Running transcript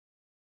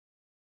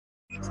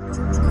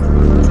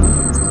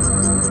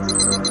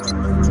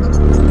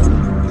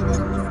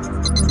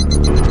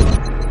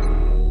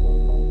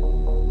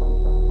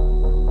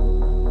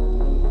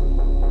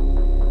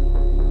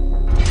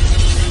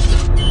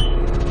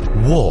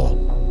War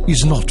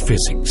is not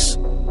physics.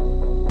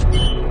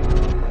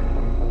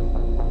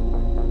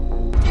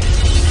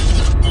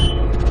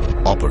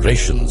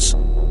 Operations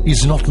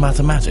is not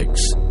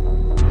mathematics.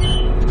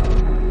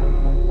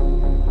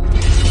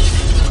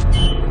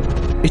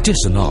 It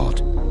is an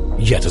art,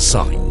 yet a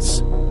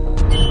science.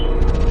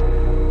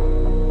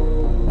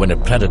 When a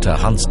predator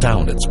hunts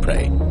down its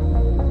prey,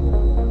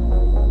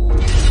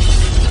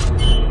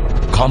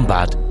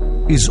 combat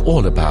is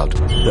all about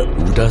the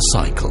OODA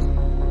cycle.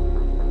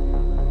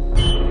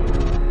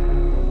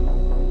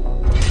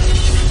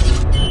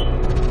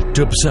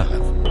 To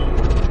observe,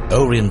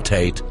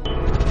 orientate,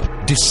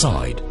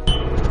 decide,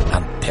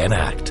 and then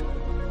act.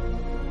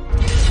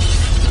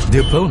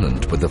 The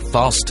opponent with the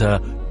faster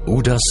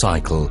OODA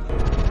cycle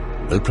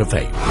will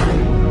prevail.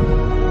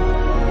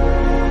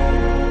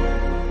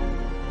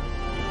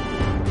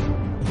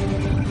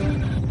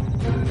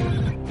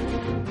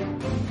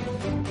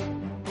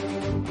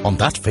 On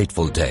that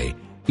fateful day,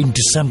 in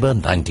December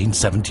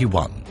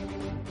 1971,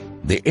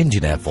 the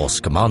Indian Air Force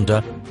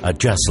commander at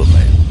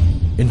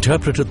Jaisalmer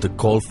interpreted the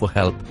call for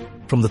help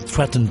from the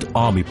threatened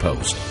army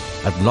post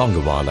at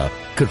Longewala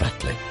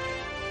correctly.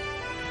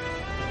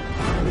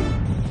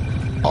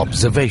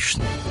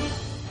 Observation.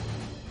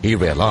 He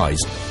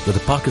realized that the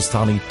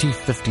Pakistani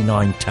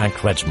T-59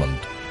 tank regiment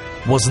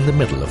was in the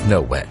middle of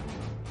nowhere.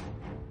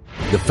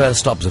 The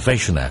first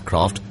observation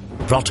aircraft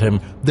brought him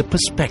the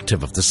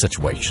perspective of the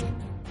situation.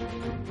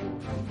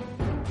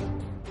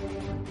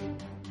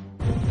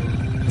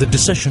 The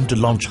decision to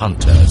launch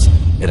hunters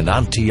in an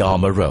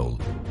anti-armor role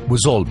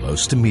was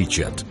almost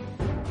immediate.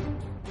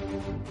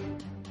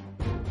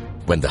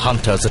 When the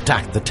hunters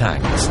attacked the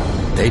tanks,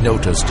 they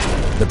noticed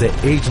that their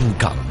Aiden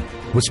gun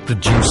was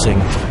producing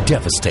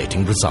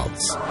devastating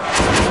results.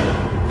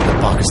 The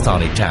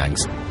Pakistani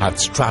tanks had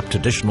strapped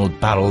additional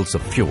barrels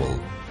of fuel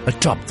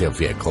atop their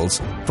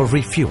vehicles for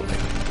refueling.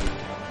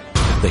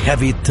 The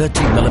heavy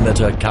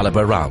 30mm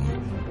caliber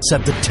round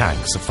set the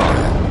tanks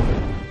afire.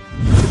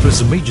 It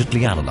was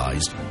immediately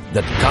analyzed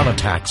that gun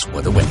attacks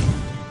were the way.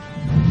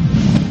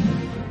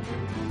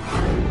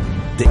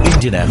 The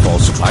Indian Air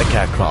Force strike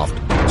aircraft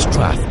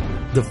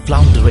strafed the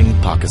floundering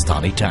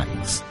Pakistani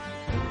tanks.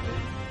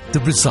 The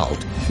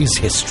result is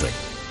history.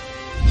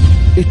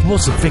 It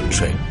was a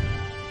victory.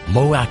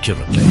 More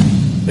accurately,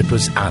 it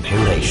was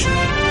annihilation.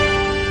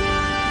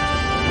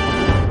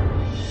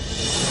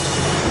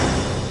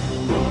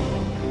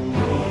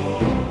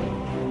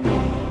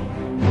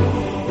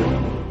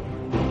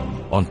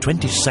 On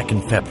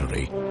 22nd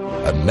February,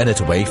 a minute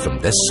away from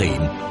this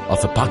scene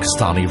of a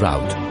Pakistani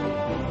rout,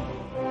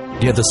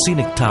 near the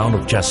scenic town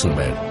of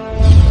Jaisalmer,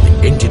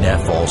 the Indian Air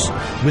Force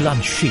will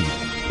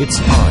unsheath its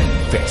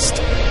iron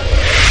fist.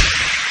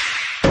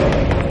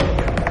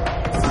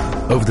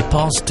 Over the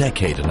past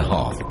decade and a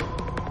half,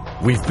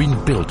 we've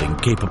been building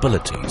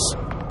capabilities.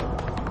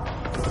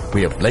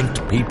 We have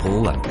linked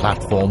people and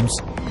platforms,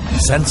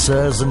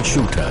 sensors and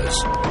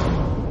shooters,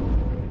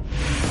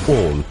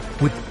 all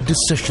with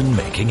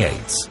decision-making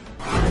aids.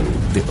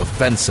 The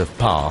offensive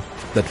power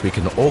that we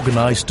can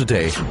organize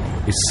today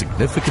is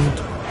significant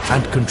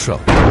and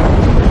controlled.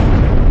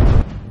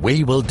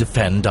 We will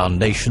defend our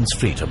nation's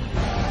freedom.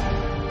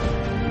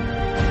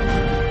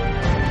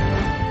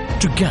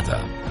 Together,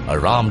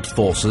 our armed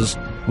forces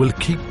will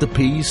keep the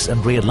peace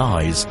and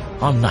realize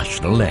our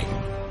national aim.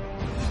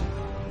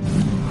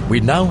 We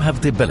now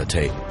have the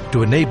ability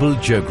to enable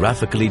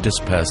geographically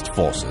dispersed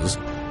forces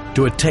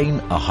to attain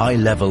a high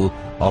level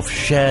of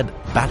shared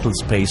battle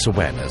space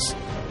awareness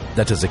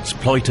that is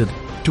exploited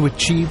to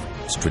achieve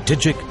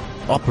strategic,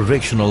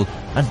 operational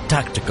and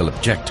tactical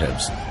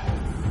objectives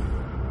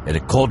in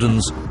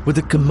accordance with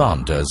the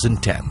commander's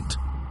intent.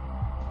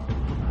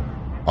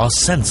 Our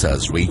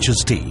sensors reach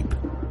is deep.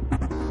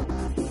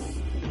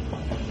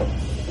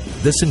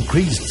 This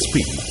increased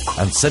speed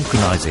and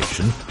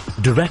synchronization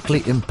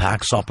directly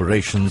impacts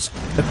operations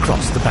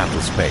across the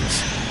battle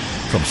space,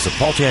 from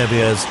support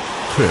areas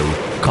through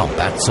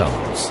combat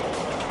zones.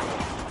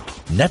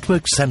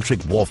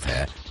 Network-centric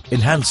warfare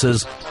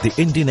enhances the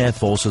Indian Air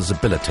Force's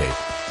ability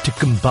to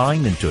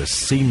combine into a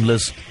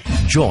seamless,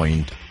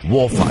 joined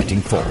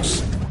warfighting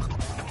force.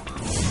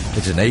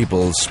 It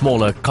enables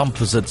smaller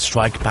composite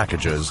strike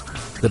packages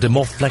that are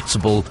more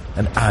flexible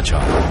and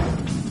agile,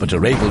 but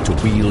are able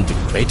to wield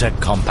greater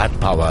combat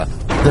power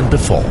than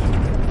before.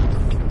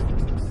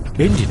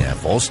 Indian Air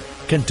Force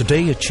can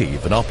today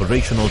achieve an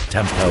operational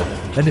tempo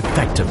and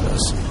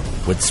effectiveness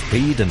with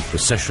speed and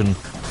precision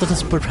that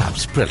is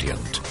perhaps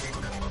brilliant.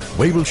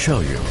 We will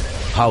show you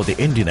how the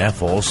Indian Air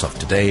Force of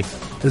today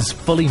is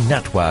fully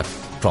networked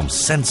from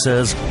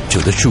sensors to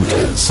the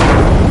shooters.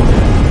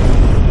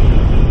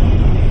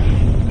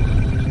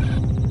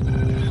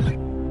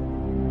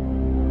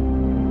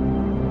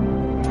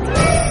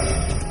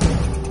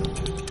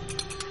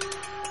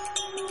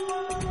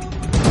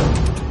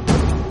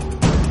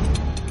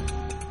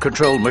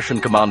 Control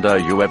Mission Commander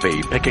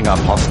UAV picking up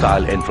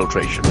hostile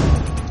infiltration.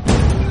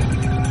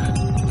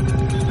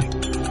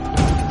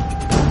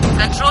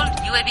 Control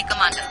UAV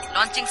Commander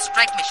launching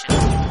strike mission.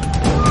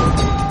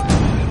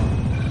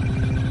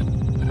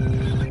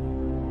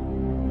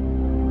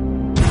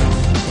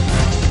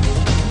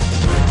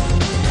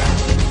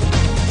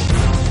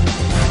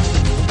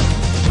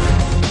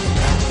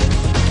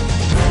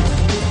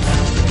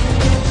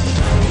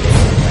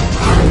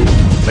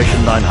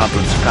 Mission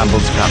 900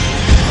 scrambles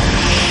camp.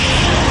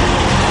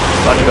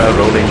 Roger,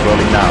 rolling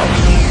now.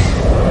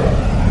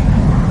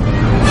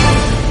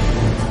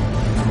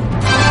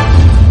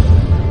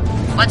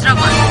 Vajra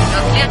 1,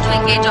 you're clear to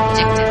engage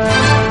objective.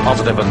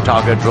 Positive and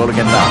target rolling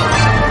in now.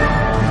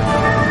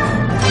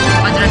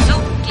 Vajra 2,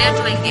 clear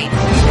to engage.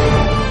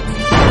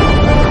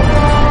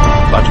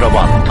 Vajra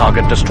 1,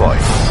 target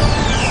destroyed.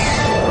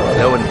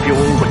 Low in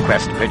fuel,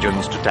 request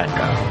pigeons to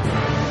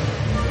tanker.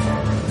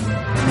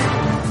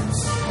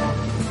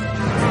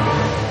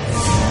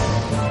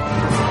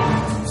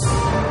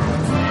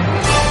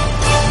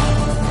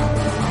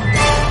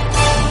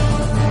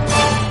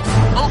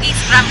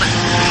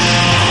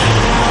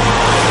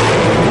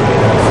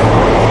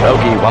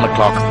 Bogey 1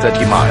 o'clock,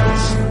 30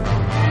 miles.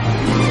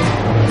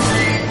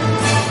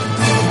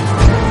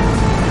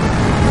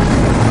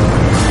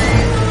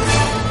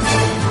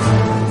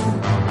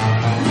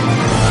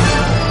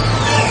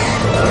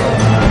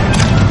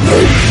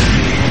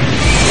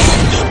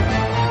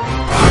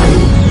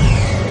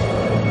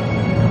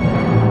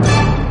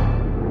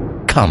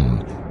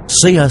 Come,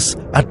 see us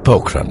at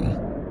Pokhran.